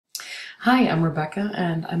Hi, I'm Rebecca,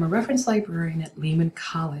 and I'm a reference librarian at Lehman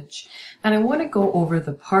College, and I want to go over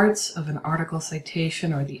the parts of an article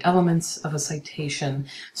citation or the elements of a citation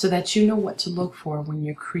so that you know what to look for when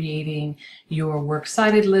you're creating your works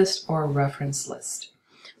cited list or reference list.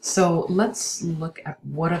 So let's look at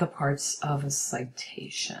what are the parts of a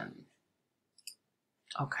citation.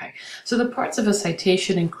 Okay, so the parts of a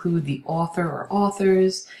citation include the author or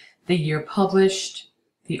authors, the year published,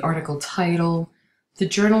 the article title, the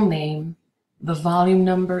journal name, the volume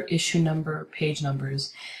number, issue number, page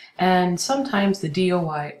numbers, and sometimes the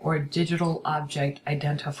DOI or digital object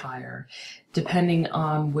identifier, depending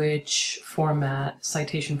on which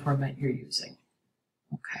citation format you're using.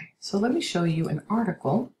 Okay, so let me show you an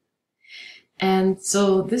article. And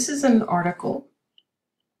so this is an article,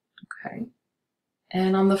 okay.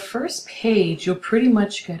 And on the first page, you'll pretty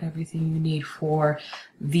much get everything you need for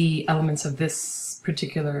the elements of this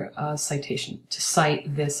particular citation to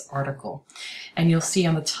cite this article. And you'll see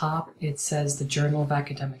on the top, it says the Journal of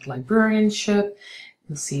Academic Librarianship.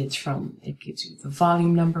 You'll see it gives you the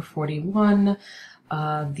volume number 41,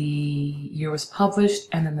 the year was published,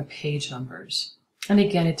 and then the page numbers. And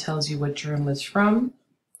again, it tells you what journal it's from,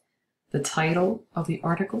 the title of the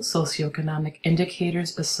article, Socioeconomic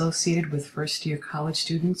Indicators Associated with First-Year College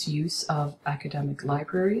Students' Use of Academic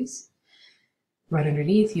Libraries. Right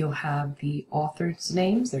underneath, you'll have the author's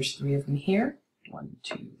names. There's 3 of them here. 1,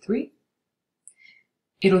 2, 3.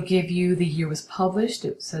 It'll give you the year was published.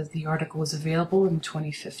 It says the article was available in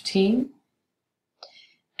 2015.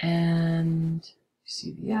 And you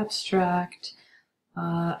see the abstract.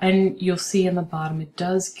 And you'll see in the bottom it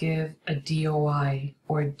does give a DOI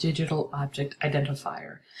or digital object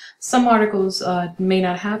identifier. Some articles may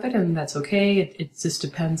not have it, and that's okay. It just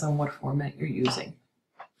depends on what format you're using.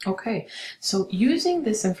 Okay, so using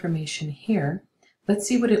this information here, let's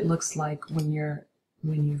see what it looks like when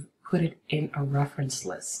you put it in a reference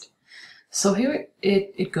list. So here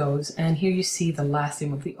it goes, and here you see the last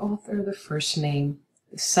name of the author, the first name,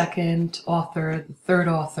 the second author, the third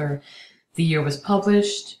author, the year was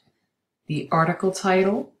published, the article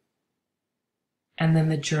title, and then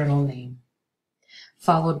the journal name,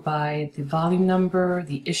 followed by the volume number,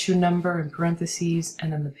 the issue number in parentheses,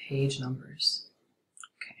 and then the page numbers.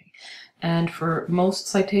 Okay. And for most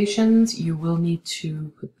citations, you will need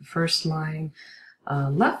to put the first line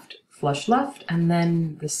left, flush left, and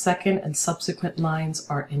then the second and subsequent lines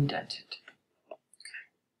are indented. Okay.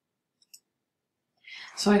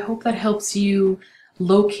 So I hope that helps you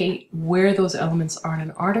locate where those elements are in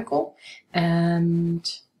an article,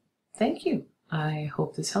 and thank you. I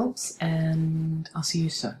hope this helps, and I'll see you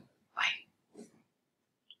soon.